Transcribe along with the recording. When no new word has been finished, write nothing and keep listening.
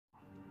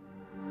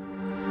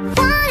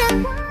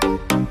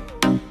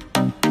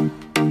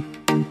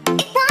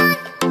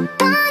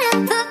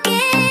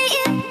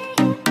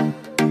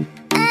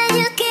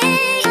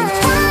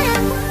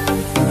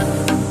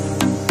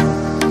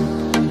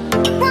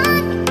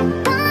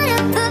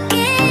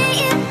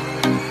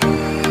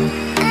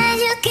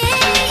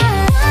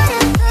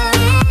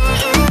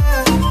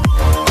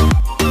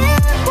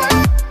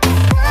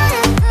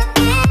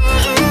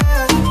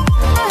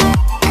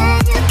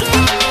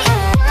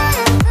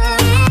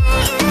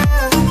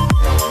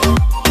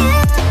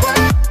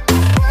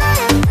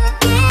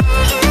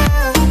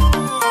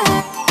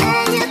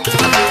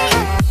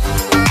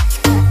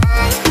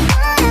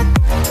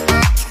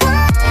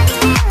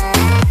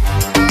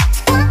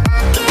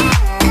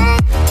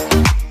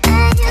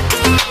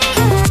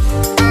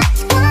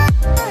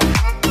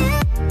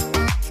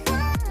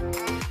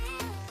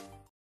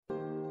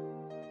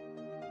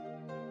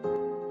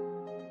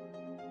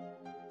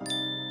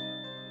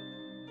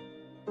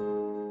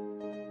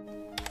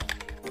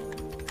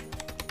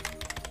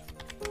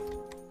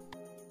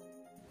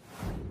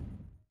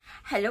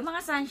Hello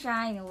mga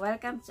sunshine!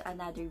 Welcome to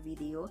another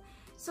video.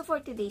 So for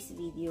today's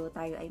video,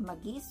 tayo ay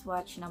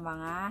mag-swatch ng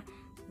mga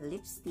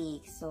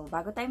lipstick. So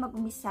bago tayo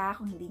mag-umisa,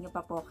 kung hindi nyo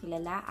pa po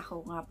kilala,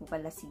 ako nga po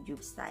pala si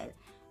Jube Style.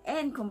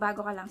 And kung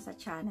bago ka lang sa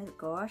channel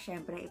ko,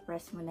 syempre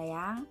i-press mo na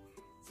yung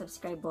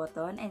subscribe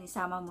button and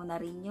isama mo na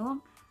rin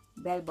yung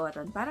bell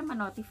button para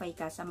ma-notify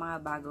ka sa mga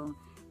bagong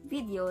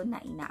video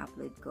na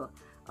ina-upload ko.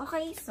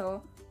 Okay,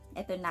 so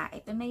ito na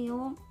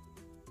yung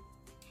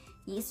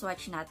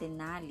i-swatch natin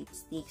na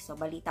lipstick. So,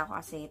 balita ko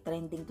kasi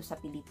trending to sa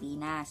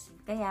Pilipinas.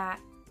 Kaya,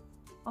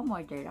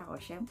 umorder ako,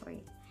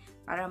 syempre.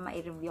 Para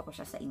ma-review ko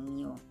siya sa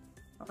inyo.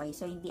 Okay,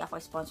 so hindi ako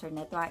sponsor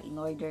nito ha.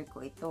 In-order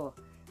ko ito.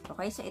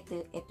 Okay, so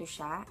ito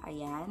siya.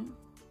 Ayan.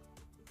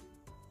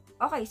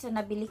 Okay, so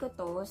nabili ko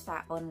to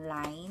sa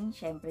online.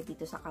 Syempre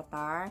dito sa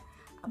Qatar.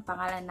 Ang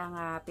pangalan ng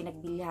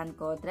pinagbilihan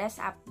ko,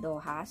 Dressapp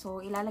Doha.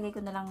 So, ilalagay ko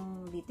na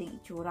lang dito yung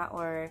itsura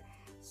or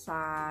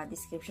sa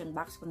description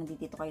box kung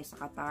nandito kayo sa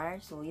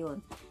Qatar. So, yun.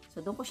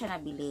 So, doon ko siya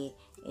nabili.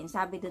 And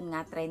sabi doon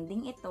nga,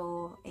 trending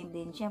ito. And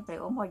then, syempre,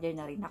 umorder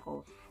na rin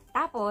ako.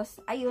 Tapos,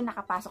 ayun,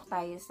 nakapasok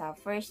tayo sa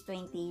first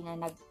 20 na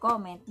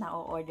nag-comment na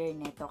o-order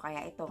nito.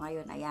 Kaya ito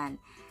ngayon, ayan.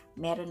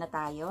 Meron na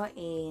tayo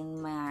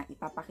and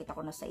ipapakita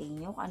ko na sa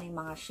inyo kung ano yung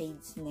mga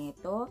shades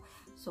nito.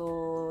 So,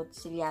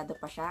 silyado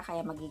pa siya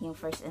kaya magiging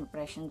first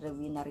impression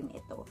review na rin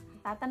ito.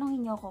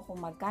 Tatanungin nyo ko kung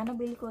magkano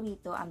bili ko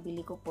rito. Ang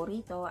bili ko po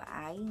rito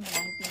ay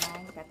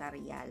 99 Qatar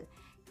Riyal.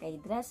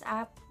 Kay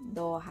Dressapp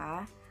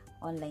Doha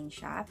online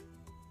shop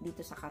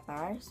dito sa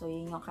Qatar. So,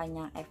 yun yung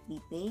kanyang FB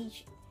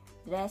page.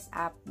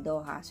 Dressapp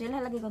Doha. So,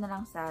 ilalagay ko na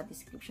lang sa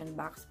description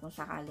box kung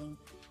sakaling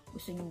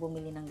gusto nyo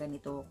bumili ng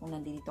ganito kung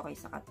nandito kayo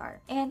sa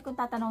Qatar. And kung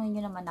tatanungin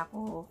nyo naman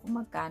ako kung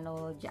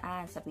magkano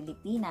dyan sa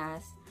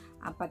Pilipinas,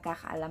 ang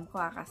pagkakaalam ko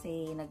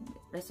kasi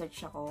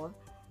nag-research ako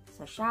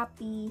sa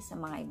Shopee, sa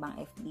mga ibang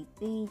FB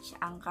page,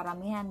 ang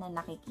karamihan na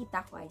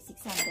nakikita ko ay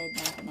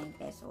 699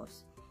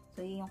 pesos.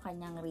 So, yun yung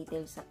kanyang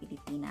retail sa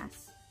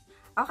Pilipinas.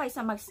 Okay, so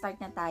mag-start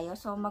na tayo.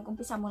 So,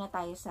 mag-umpisa muna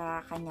tayo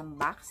sa kanyang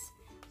box.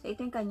 So,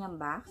 ito yung kanyang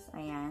box.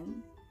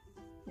 Ayan.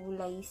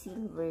 Kulay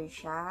silver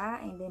siya.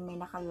 And then, may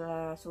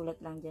nakasulat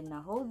lang dyan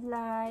na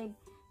holdlive.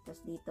 Tapos,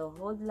 dito,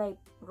 holdlive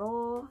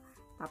pro.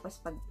 Tapos,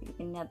 pag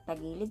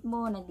pinatagilid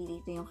mo,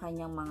 nandito yung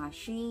kanyang mga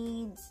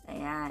shades.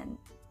 Ayan.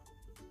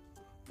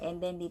 And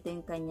then, dito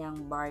yung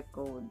kanyang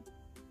barcode.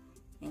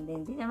 And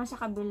then, dito naman sa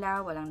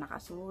kabila, walang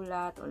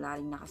nakasulat. Wala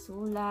rin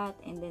nakasulat.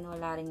 And then,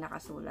 wala rin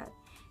nakasulat.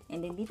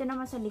 And then, dito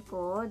naman sa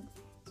likod.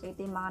 So,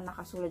 ito yung mga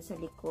nakasulat sa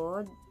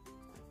likod.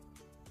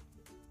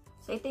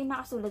 So, ito yung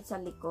nakasulat sa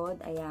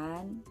likod.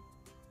 Ayan.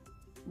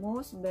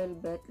 Mousse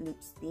Velvet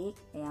Lipstick.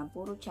 Ayan.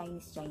 Puro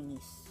Chinese.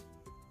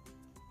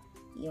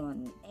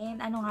 Yun. And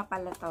ano nga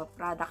pala to?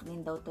 Product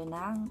din daw to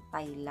ng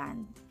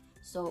Thailand.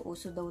 So,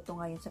 uso daw to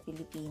ngayon sa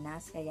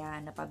Pilipinas. Kaya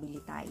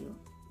napabili tayo.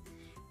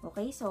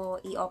 Okay.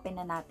 So,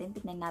 i-open na natin.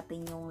 Tignan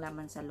natin yung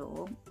laman sa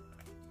loob.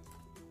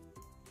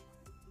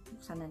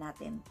 Buksan na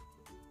natin.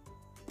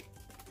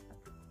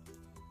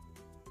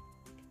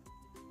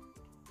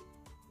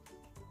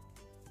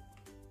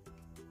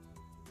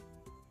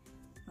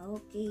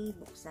 Okay,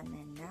 buksan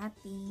na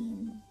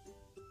natin.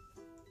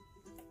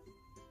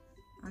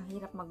 Ang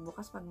hirap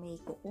magbukas pag may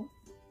kuko.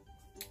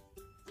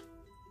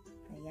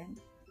 Ayan.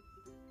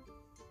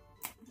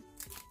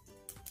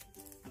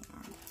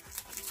 Ayan.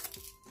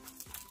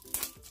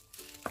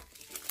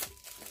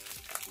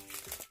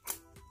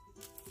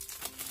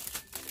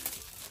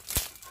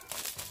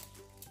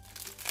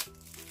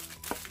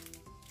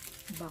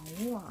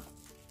 Bango ah.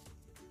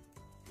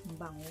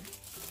 Bango.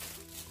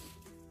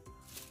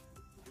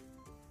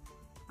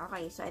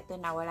 Okay, so ito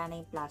na, wala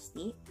na yung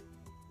plastic.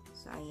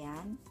 So,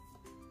 ayan.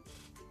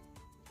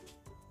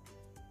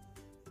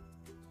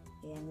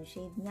 Ayan, yung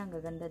shade niya, ang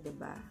gaganda,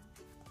 diba?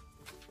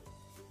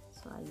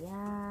 So,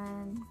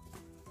 ayan.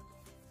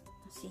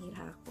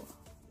 Nasira ko.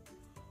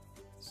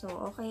 So,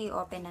 okay,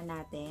 open na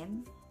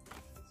natin.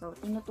 So,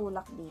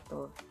 tinutulak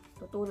dito.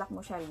 Tutulak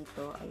mo siya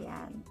rito.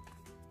 Ayan.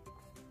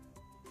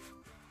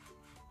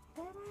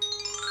 Tara!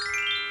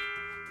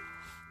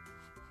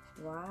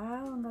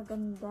 Wow, ang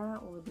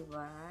gaganda. O,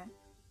 diba?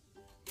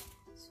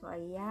 So,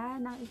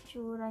 ayan, ang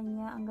itsura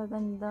niya. Ang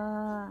gaganda.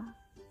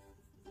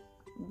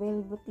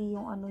 Velvety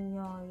yung ano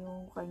niya,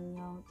 yung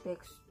kanyang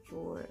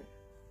texture.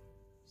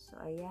 So,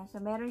 ayan. So,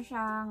 meron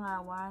siyang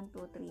 1,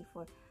 2, 3,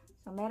 4.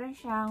 So, meron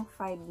siyang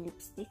 5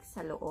 lipsticks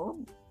sa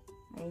loob.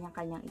 Ayan yung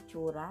kanyang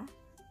itsura.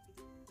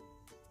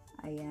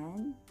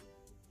 Ayan.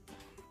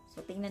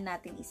 So, tingnan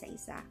natin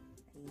isa-isa.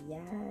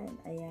 Ayan.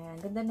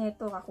 Ayan. Ganda na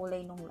ito.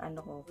 Kakulay nung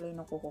ano ko. Kulay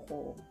nung kuko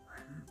ko.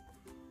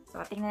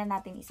 So, tingnan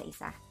natin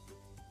isa-isa.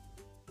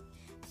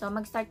 So,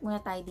 mag-start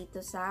muna tayo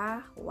dito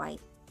sa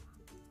white.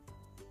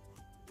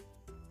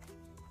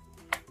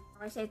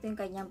 Okay, so ito yung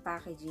kanyang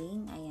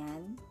packaging.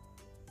 Ayan.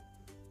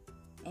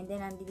 And then,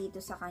 nandito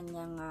sa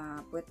kanyang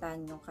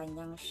puwetan yung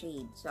kanyang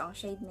shade. So, ang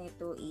shade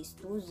nito is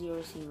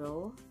 200.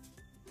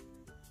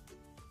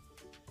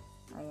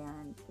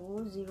 Ayan,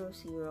 200.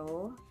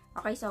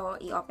 Okay, so,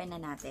 i-open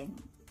na natin.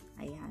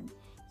 Ayan.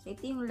 So,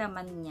 ito yung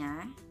laman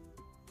niya.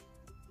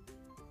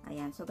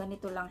 Ayan. So,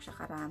 ganito lang siya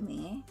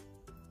karami.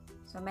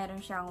 So,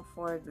 meron siyang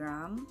 4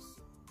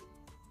 grams.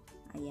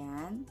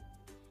 Ayan.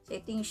 So,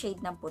 ito yung shade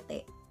ng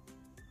puti.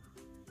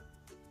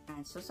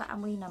 Ayan. So, sa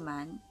amoy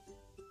naman,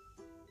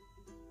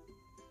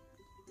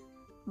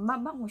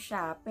 mabango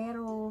siya,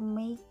 pero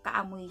may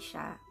kaamoy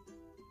siya.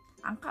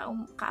 Ang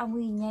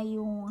kaamoy niya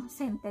yung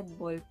scented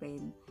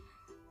ballpen.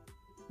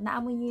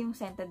 Naamoy niyo yung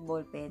scented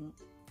ballpen.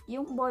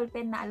 Yung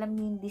ballpen na alam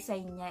niyo yung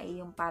design niya ay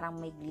yung parang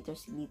may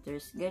glitters.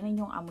 Ganun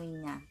yung amoy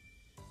niya.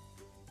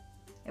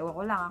 Ewan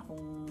ko lang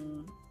kung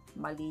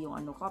mali yung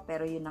ano ko,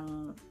 pero yun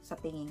ang sa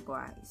tingin ko.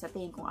 Sa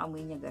tingin kong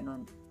amoy niya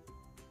ganun.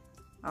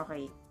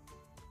 Okay.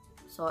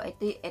 So,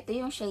 ito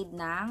yung shade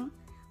ng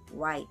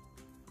white.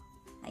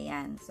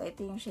 Ayan. So,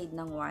 ito yung shade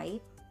ng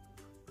white.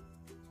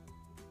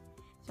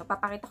 So,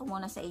 papakita ko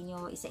muna sa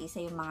inyo isa-isa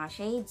yung mga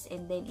shades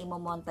and then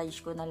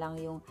imo-montage ko na lang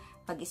yung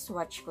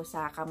pag-swatch ko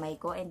sa kamay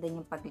ko and then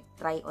yung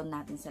pag-try on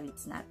natin sa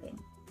lips natin.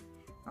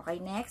 Okay,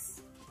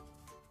 next.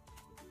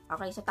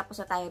 Okay, so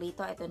tapos na tayo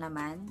rito. Ito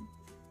naman.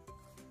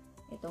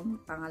 Itong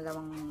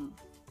pangalawang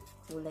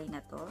kulay na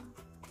to.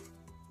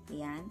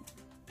 Ayan.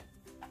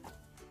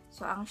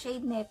 So, ang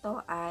shade nito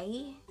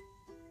ay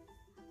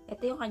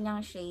ito yung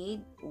kanyang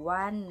shade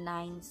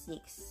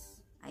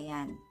 196.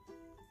 Ayan.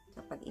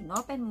 So, pag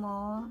inopen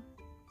mo,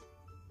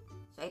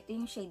 so, ito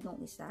yung shade ng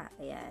isa.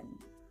 Ayan.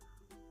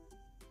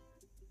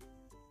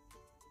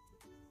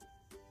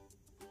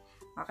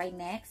 Okay,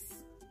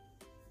 next.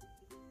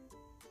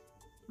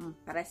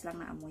 Pares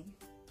lang na amoy.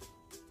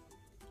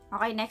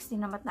 Okay, next.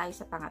 Din naman tayo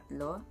sa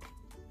pangatlo.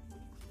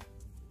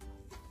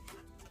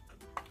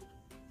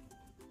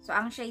 So,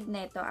 ang shade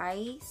nito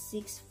ay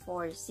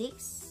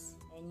 646.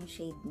 Ayan yung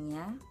shade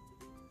niya.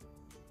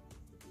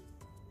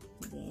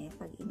 Okay,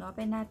 pag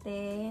inopen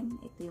natin,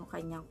 ito yung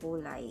kanyang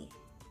kulay.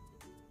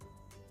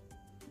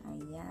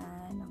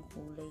 Ayan, ang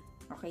kulay.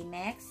 Okay,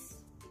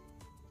 next.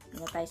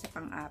 Dito tayo sa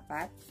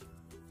pang-apat.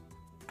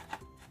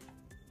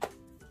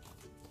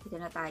 Dito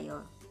na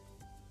tayo.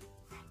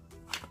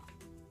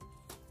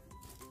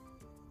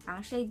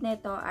 Ang shade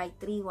nito ay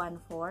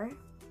 314.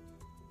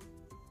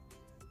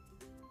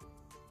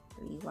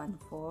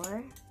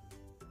 314.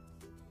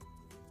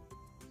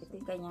 Ito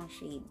yung kanyang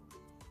shade.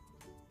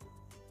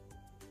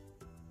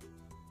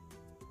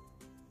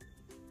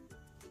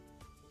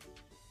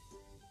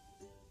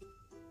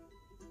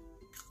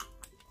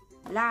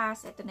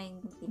 Last, ito na yung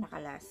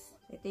pinaka-last.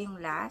 Ito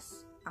yung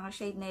last. Ang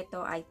shade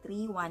nito ay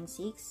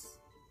 316.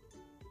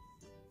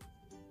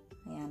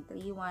 Ayan,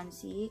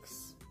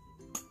 316.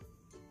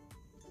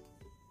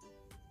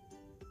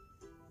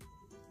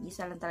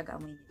 Isa lang talaga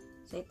amoy.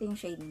 So, ito yung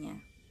shade niya.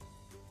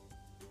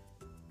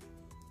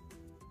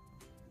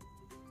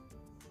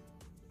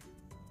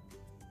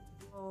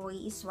 So,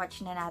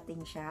 i-swatch na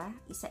natin siya.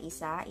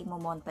 Isa-isa.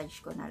 Imo-montage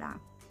ko na lang.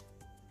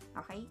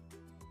 Okay?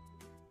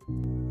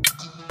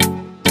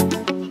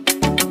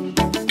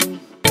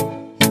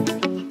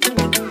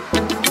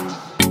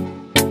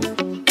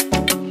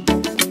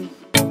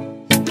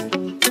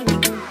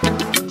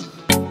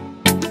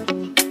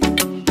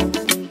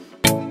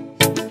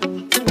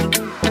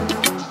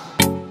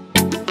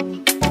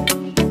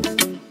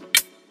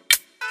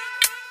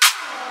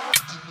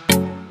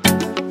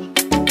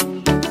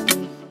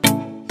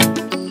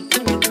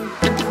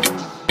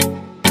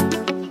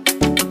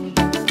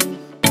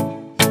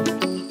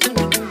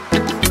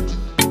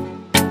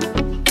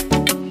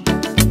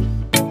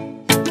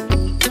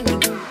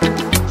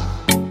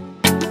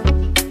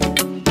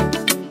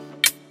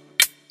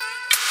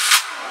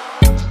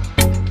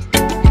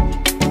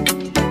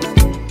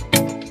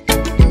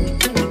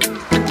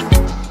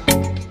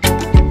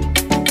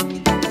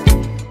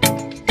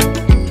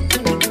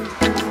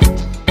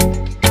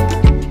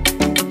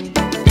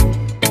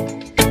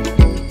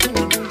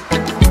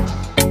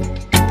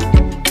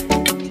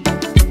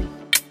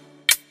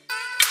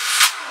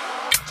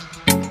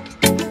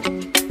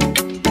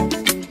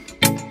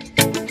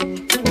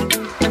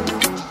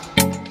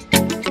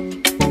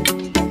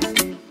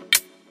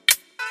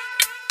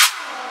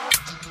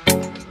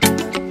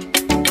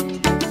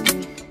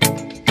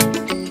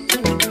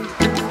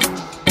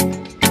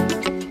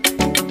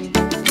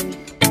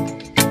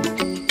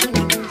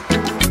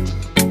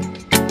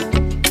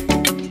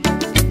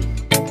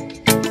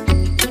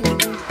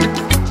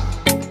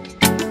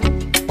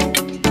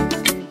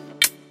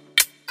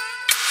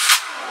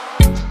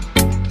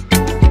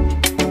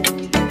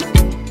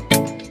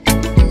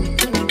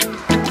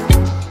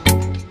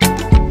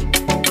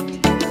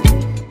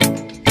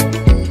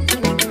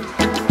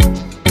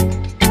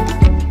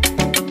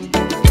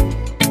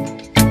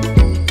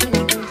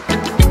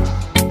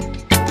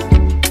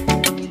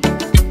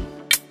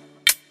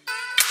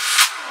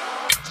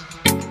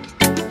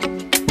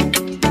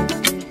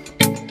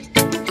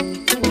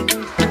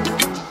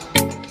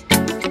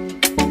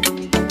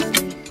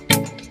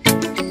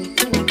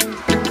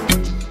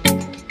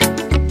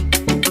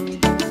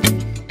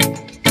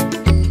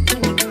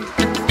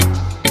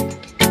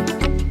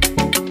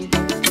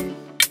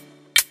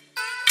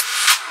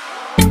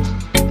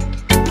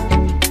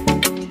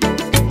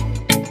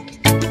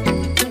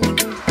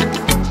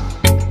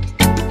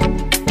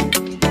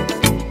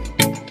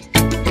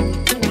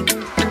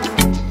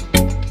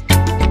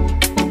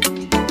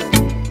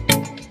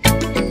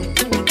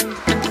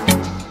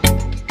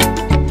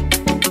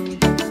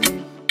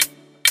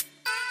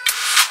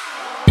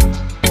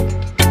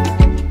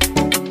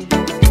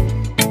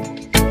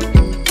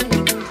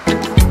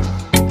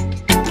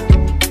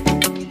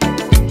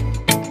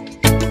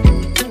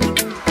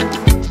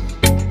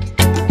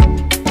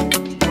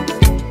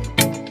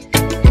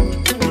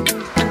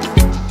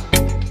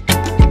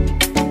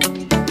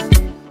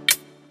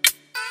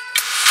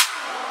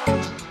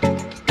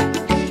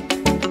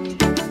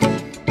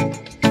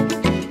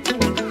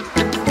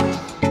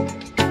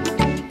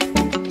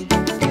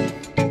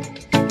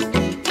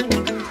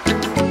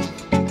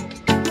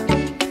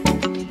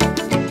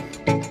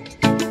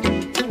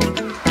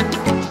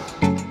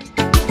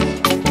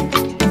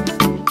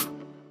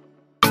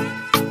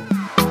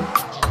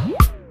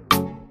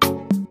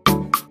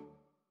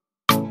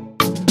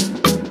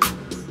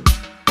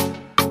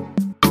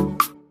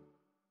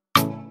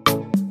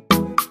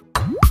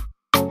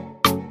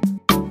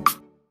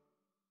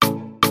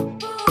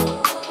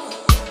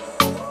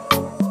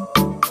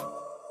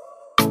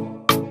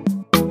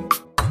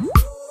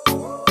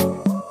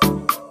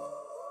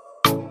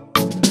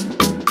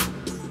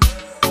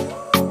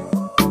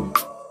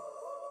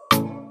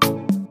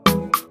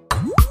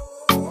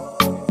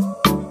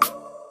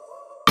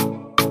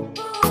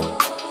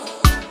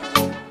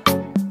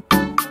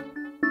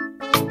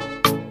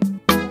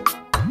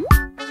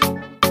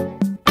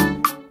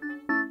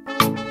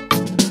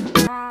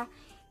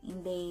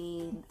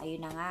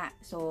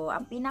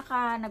 ang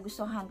pinaka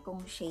nagustuhan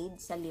kong shade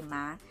sa 5.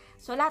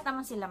 So, lahat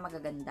naman sila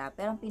magaganda.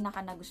 Pero ang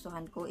pinaka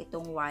nagustuhan ko,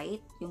 itong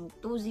white, yung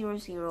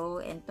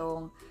 200, and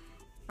itong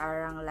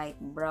parang light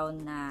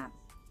brown na,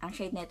 ang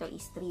shade nito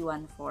is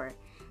 314.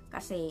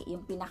 Kasi,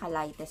 yung pinaka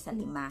lightest sa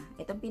 5.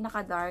 Itong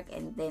pinaka dark,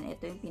 and then,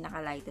 ito yung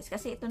pinaka lightest.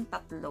 Kasi, itong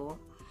tatlo,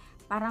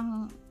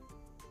 parang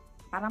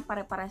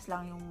pare-pares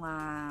lang yung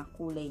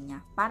kulay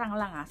niya. Parang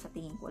lang sa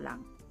tingin ko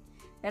lang.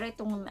 Pero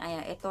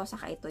ito,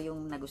 saka ito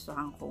yung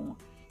nagustuhan kong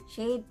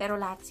shade, pero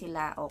lahat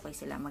sila, okay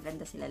sila,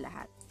 maganda sila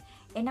lahat.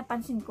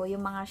 Napansin ko,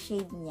 yung mga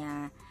shade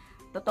niya,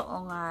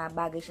 totoong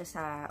bagay siya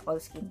sa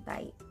all skin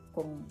type.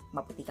 Kung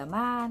maputi ka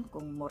man,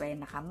 kung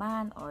morena ka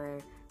man,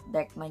 or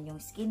dark man yung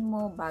skin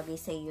mo,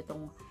 bagay sa iyo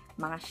itong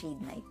mga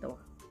shade na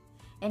ito.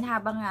 And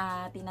habang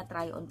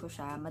tinatry on ko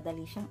siya,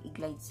 madali siyang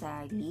i-glide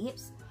sa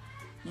lips,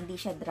 hindi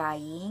siya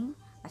drying,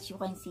 as you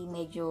can see,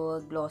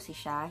 medyo glossy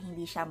siya,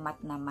 hindi siya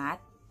matte na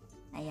matte.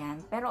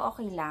 Ayan, pero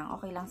okay lang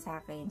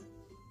sa akin.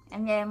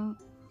 And then,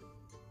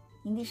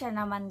 hindi siya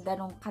naman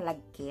ganong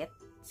kalagkit.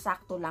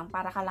 Sakto lang,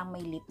 para ka lang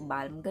may lip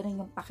balm.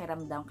 Ganon yung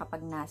pakiramdam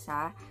kapag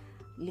nasa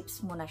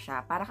lips mo na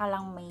siya. Para ka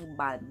lang may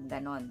balm,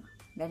 ganon.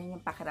 Ganon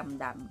yung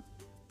pakiramdam.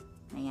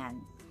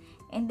 Ayan.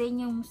 And then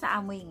yung sa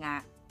amoy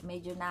nga,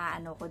 medyo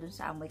naano ko dun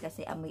sa amoy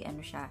kasi amoy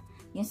siya,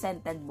 yung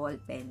scented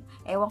ballpen.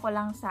 Ewan ko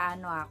lang sa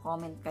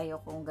comment kayo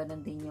kung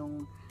ganon din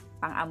yung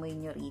pang-amoy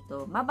nyo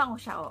rito. Mabango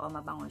siya, oo,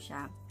 mabango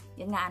siya.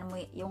 Yun nga,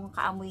 yung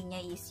kaamoy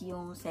niya is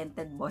yung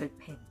scented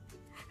ballpen.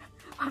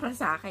 Para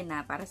sa akin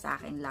para sa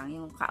akin lang.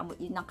 Yun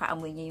ang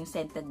kaamoy niya, yung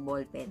scented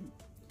ballpen.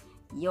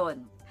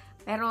 Yun.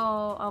 Pero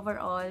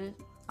overall,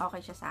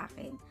 okay siya sa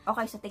akin.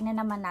 Okay, so tingnan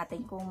naman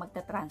natin kung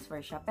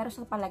magta-transfer siya. Pero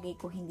sa palagay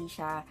ko, hindi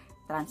siya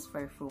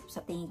transfer proof.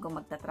 Sa tingin ko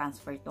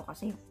magta-transfer to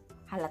kasi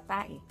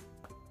halata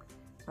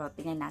So,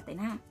 tingnan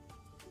natin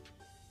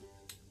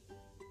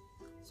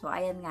So,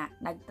 ayan nga,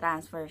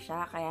 nag-transfer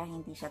siya, kaya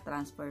hindi siya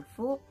transfer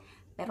proof.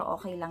 Pero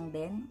okay lang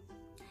din.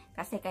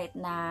 Kasi kahit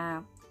na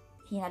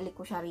hinalik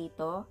ko siya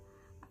rito,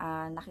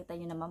 nakita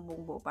nyo naman,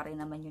 buong-buo pa rin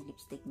naman yung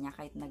lipstick niya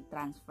kahit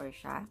nag-transfer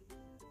siya.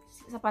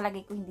 Sa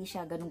palagay ko, hindi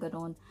siya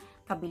ganun-ganun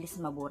kabilis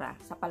mabura.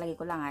 Sa palagay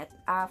ko lang,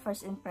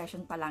 first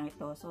impression pa lang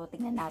ito. So,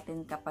 tingnan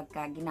natin kapag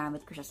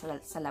ginamit ko siya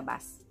sa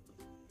labas.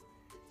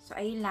 So,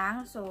 ayun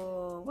lang. So,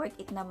 worth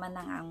it naman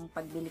ang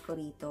pagbili ko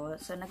rito.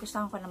 So,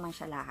 nagustuhan ko naman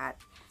siya lahat.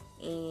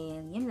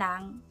 And, yun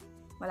lang.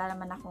 Wala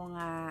naman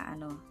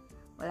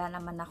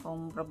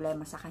akong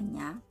problema sa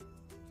kanya.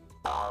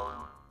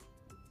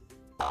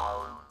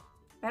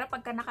 Pero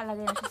pagka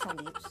nakalagay na siya sa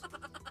lips,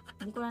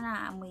 hindi ko na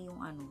naaamoy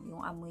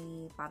yung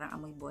amoy, parang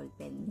amoy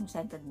ballpen, yung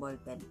scented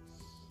ballpen.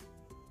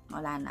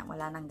 Wala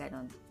nang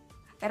ganun.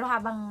 Pero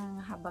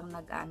habang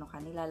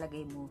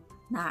nilalagay mo,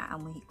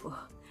 naaamoy ko.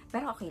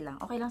 Pero okay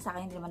lang sa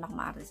akin, hindi naman ako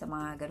maarte sa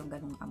mga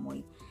ganung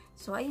amoy.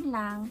 So, ayun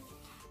lang.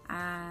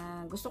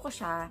 Gusto ko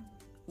siya.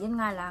 Yun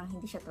nga lang,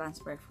 hindi siya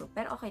transfer proof.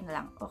 Pero okay na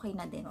lang. Okay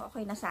na din.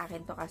 Okay na sa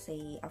akin to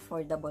kasi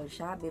affordable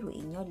siya.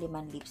 Biruin nyo,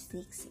 5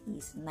 lipsticks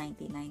is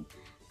 99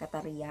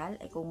 qatar.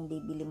 Kung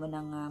bibili mo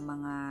ng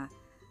mga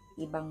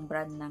ibang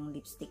brand ng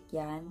lipstick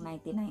yan,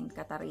 99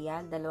 qatar.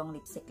 2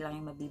 lipstick lang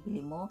yung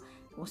mabibili mo.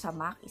 Kung sa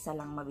MAC, 1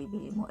 lang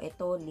mabibili mo.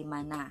 Ito, 5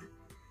 na.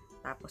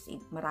 Tapos,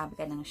 marami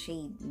ka ng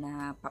shade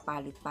na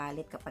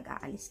papalit-palit kapag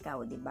aalis ka,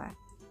 diba?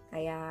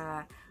 Kaya,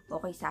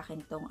 okay sa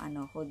akin tong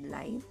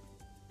holdlive.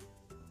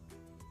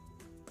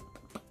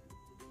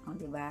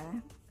 Diba?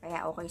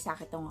 Kaya okay sa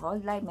akin itong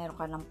holdlive. Meron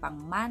ka ng pang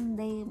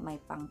Monday, may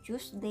pang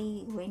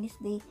Tuesday,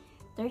 Wednesday,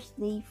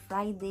 Thursday,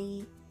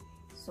 Friday.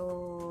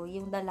 So,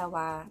 yung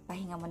dalawa,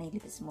 pahinga mo na yung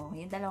lips mo.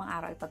 Yung dalawang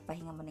araw,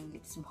 ipagpahinga mo na yung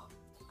lips mo.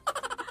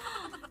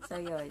 So,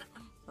 yun.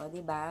 So,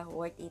 diba?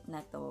 Worth it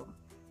na to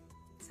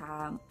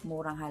sa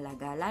murang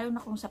halaga. Lalo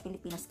na kung sa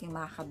Pilipinas kayo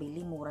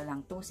makakabili, mura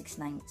lang to.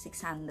 699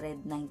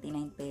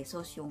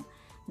 pesos yung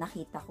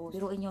nakita ko.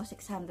 Biruin nyo,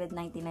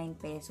 699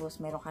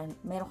 pesos, meron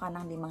ka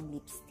ng 5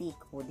 lipstick,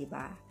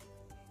 diba?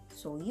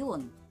 So,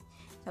 yun.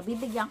 So,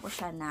 bibigyan ko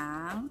siya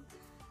ng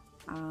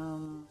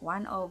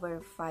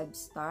 1/5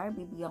 star.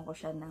 Bibigyan ko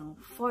siya ng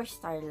 4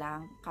 star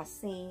lang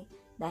kasi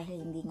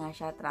dahil hindi nga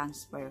siya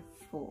transfer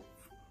proof.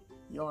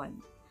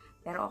 Yun.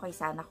 Pero okay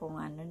sana kung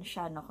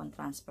kung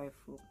transfer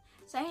proof.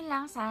 So, ayun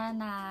lang.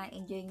 Sana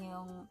enjoy nyo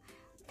yung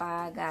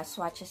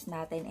pag-swatches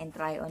natin and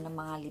try on ng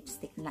mga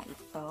lipstick na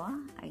ito.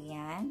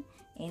 Ayan.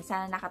 And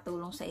sana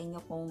nakatulong sa inyo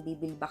kung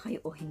bibil ba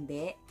kayo o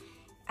hindi.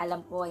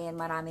 Alam ko, ayan,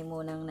 marami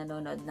munang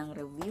nanonood ng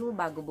review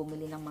bago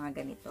bumili ng mga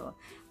ganito.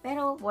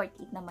 Pero worth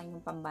it naman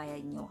yung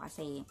pambayad nyo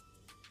kasi,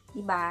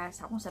 diba,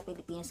 kung sa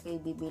Pilipinas kayo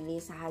bibili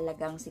sa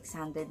halagang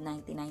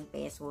 699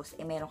 pesos,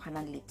 meron ka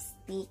ng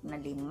lipstick na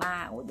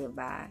 5,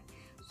 diba?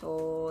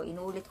 So,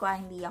 inuulit ko,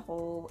 hindi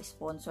ako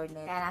sponsor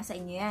na. Kaya nasa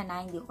inyo yan,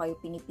 hindi ko kayo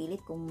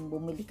pinipilit kung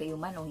bumili kayo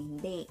man o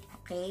hindi.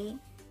 Okay?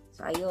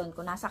 So, ayun,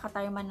 kung nasa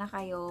Qatar man na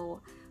kayo,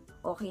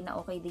 okay na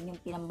okay din yung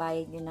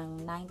pinambayad nyo ng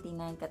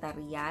 99 qatar.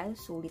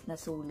 Sulit na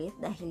sulit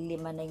dahil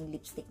 5 na yung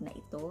lipstick na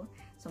ito.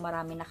 So,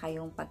 marami na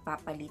kayong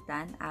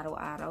pagpapalitan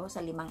araw-araw.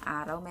 Sa 5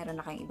 araw, meron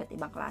na kayong iba't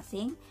ibang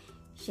klaseng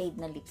shade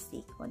na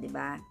lipstick. O,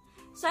 diba?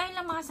 So, ayun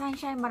lang mga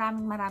sunshine.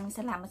 Maraming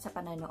salamat sa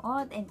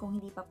panonood. And kung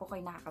hindi pa po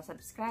kayo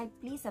nakaka-subscribe,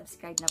 please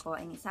subscribe na po.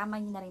 And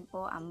isama nyo na rin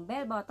po ang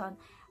bell button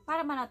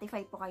para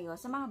ma-notify po kayo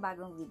sa mga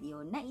bagong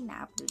video na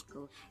ina-upload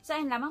ko. So,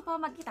 ayun lamang po.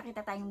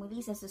 Magkita-kita tayong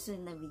muli sa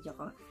susunod na video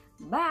ko.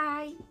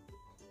 Bye!